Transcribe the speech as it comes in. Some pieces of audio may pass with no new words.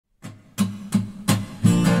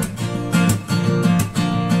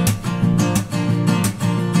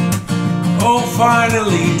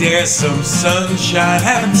Finally there's some sunshine,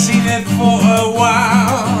 haven't seen it for a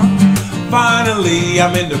while. Finally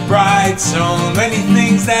I'm in the bright zone, many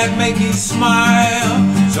things that make me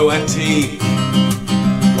smile. So I take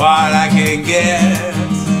what I can get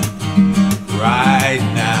right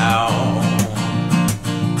now.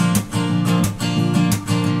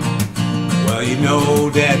 Well, you know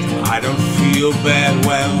that I don't feel bad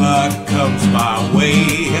when luck comes my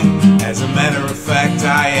way. As a matter of fact,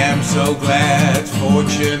 I am so glad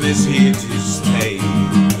fortune is here to stay.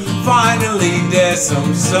 Finally there's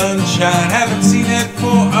some sunshine, haven't seen it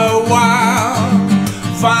for a while.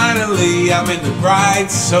 Finally I'm in the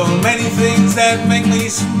bright zone, many things that make me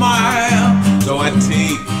smile. So I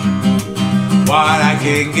take what I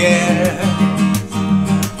can get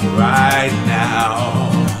right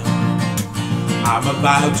now. I'm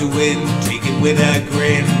about to win, take it with a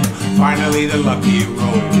grin. Finally the lucky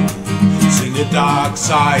roll. Sing the dark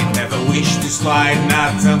side, never wish to slide,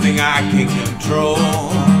 not something I can control.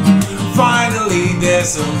 Finally there's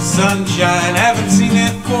some sunshine, haven't seen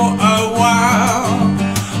it for a while.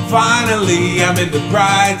 Finally I'm in the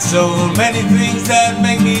bright zone, many things that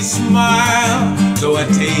make me smile. So I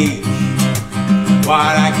take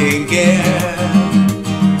what I can get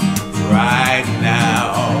right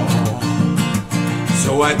now.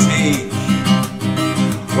 So I take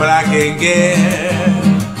what I can get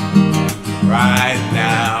right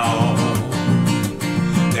now.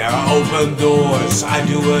 There are open doors I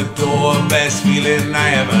do adore, best feeling I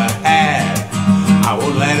ever had. I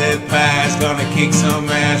won't let it pass, gonna kick some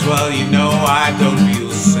ass. Well, you know I don't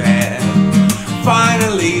feel sad.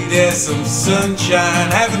 Finally there's some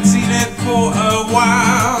sunshine, haven't seen it for a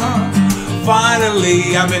while.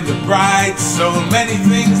 Finally I'm in the bright zone, many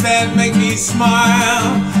things that make me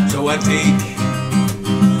smile. So I take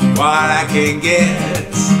what I can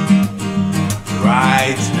get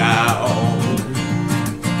right now.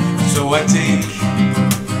 So I take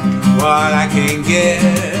what I can get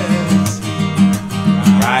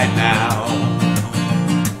right now.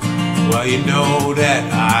 Well, you know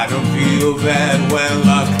that I don't feel bad when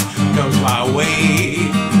luck comes my way.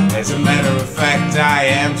 As a matter of fact, I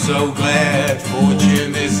am so glad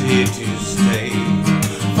fortune is here to stay.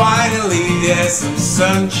 Finally there's some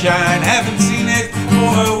sunshine, haven't seen it for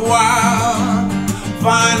a while.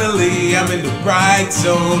 Finally I'm in the bright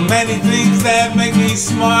zone, many things that make me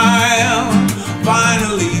smile.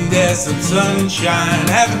 Finally there's some sunshine,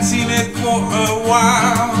 haven't seen it for a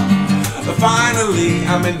while. Finally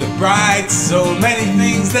I'm in the bright zone, many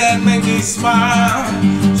things that make me smile.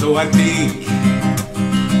 So I take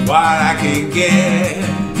what I can get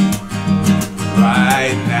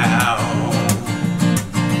right now.